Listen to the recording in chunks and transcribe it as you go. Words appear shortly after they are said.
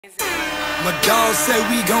My dog said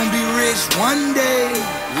we gon' be rich one day.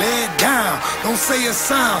 Lay it down, don't say a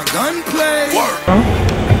sound. Gunplay. She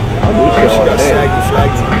got saggy,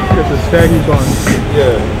 flaggy. She got the saggy buns.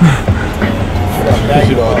 Yeah. She got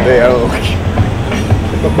baggy all day. I don't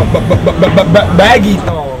baggy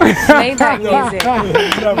thongs. Maybach music.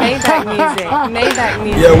 Maybach music. Maybach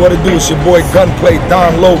music. Yeah, what it do? It's your boy Gunplay,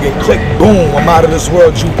 Don Logan. Click, boom. I'm out of this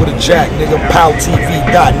world. Jupiter Jack, nigga.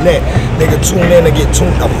 powtv.net. Nigga, tune in and get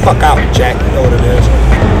tuned the fuck out, Jack. You know what it is.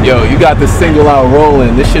 Yo, you got the single out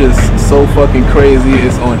Rollin. This shit is so fucking crazy.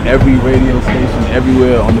 It's on every radio station,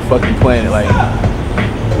 everywhere on the fucking planet. Like,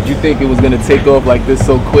 did you think it was gonna take off like this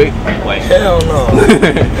so quick? Like, hell no.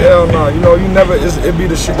 Hell no. You know, you never, it be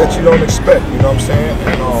the shit that you don't expect, you know what I'm saying?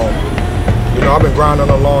 And, you know, I've been grinding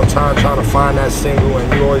a long time trying to find that single,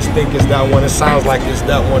 and you always think it's that one. It sounds like it's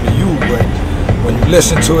that one to you, but when you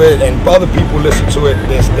listen to it and other people listen to it,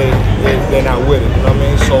 they're not with it, you know what I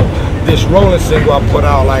mean? So this Rollin single I put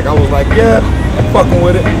out, like, I was like, yeah, I'm fucking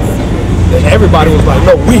with it. And everybody was like,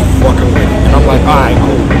 no, we fucking with it. And I'm like, all right,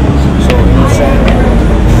 cool. So, you know what I'm saying?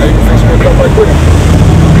 Hey, you fix me up right quick.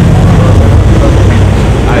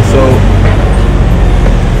 alright, so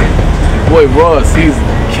boy Ross, he's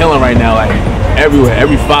killing right now, like everywhere.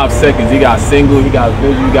 Every 5 seconds, he got single, he got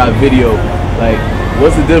visual, he got video. Like,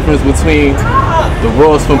 what's the difference between the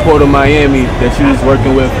Ross from Port of Miami that you was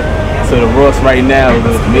working with to the Ross right now,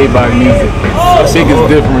 the Maybach music? I think it's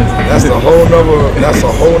different. That's a whole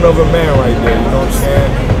nother man right there, you know what I'm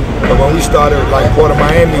saying? But when we started, like, Port of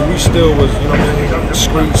Miami, we still was, you know what I mean, the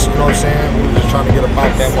streets, you know what I'm saying? We were just trying to get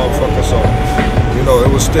about that motherfucker, so, you know, it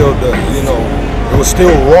was still the, you know, it was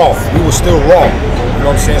still raw. We were still raw, you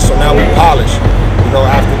know what I'm saying? So now we polished, you know,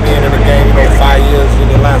 after being in the game, you know, 5 years, in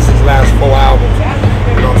the last 4 albums,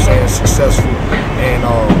 you know what I'm saying, successful.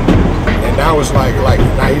 And now it's like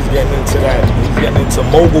now he's getting into that, he's getting into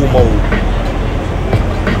mogul mode.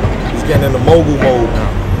 He's getting into mogul mode now.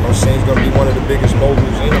 You know what I'm saying? He's gonna be one of the biggest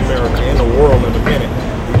moguls in America, in the world in a minute.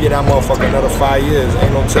 You get that motherfucker another 5 years,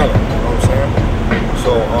 ain't no telling, you know what I'm saying?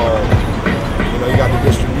 So, you know, he got the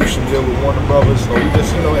distribution deal with Warner Brothers, so we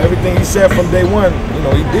just, you know, everything he said from day one, you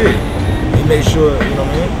know, he did. He made sure, you know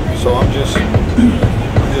what I mean? So I'm just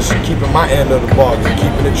keeping my end of the bargain,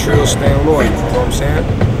 keeping it trill, staying loyal, you know what I'm saying?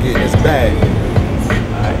 Getting his bag.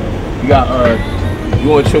 Alright. You got, you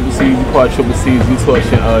on Triple C's, you part of Triple C's, you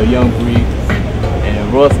torching Young Breed.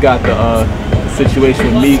 And Ross got the situation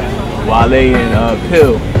with Meek, Wale, and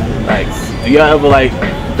Pill. Like, do y'all ever like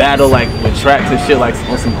battle like with tracks and shit, like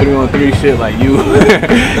on some 3-on-3 shit, like you?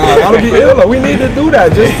 Nah, that'll be ill. We need to do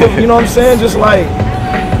that, just for, you know what I'm saying? Just like,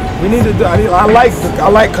 we need to do. I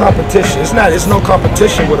like competition. It's no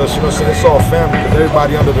competition with us, you know what I'm saying? It's all family, because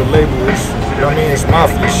everybody under the label is, you know what I mean? It's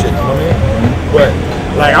mafia shit, you know what I mean? But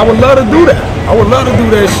like, I would love to do that. I would love to do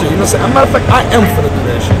that shit. You know what I'm saying? As a matter of fact, I am finna do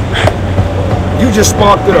that shit. You just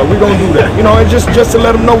sparked it up. We gonna do that. You know, and just to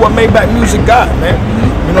let them know what Maybach music got, man.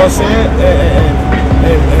 You know what I'm saying?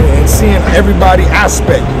 And seeing everybody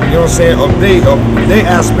aspect, you know what I'm saying, of they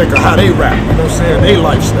aspect of how they rap, you know what I'm saying, their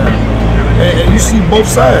lifestyle. And you see both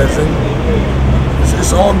sides, and it's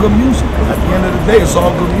all good music. At the end of the day, it's all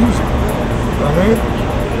good music. You know what I mean?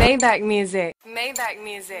 Maybach music. Maybach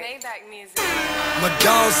music. Maybach music. My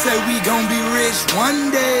dog said we gon' be rich one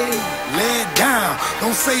day. Lay it down,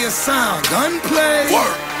 don't say a sound. Gunplay.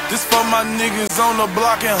 Work. This for my niggas on the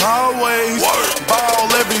block and hallways. Work. Ball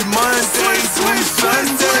every Monday through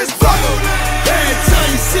Sunday. Every time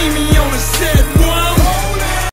you see me on the set, boy,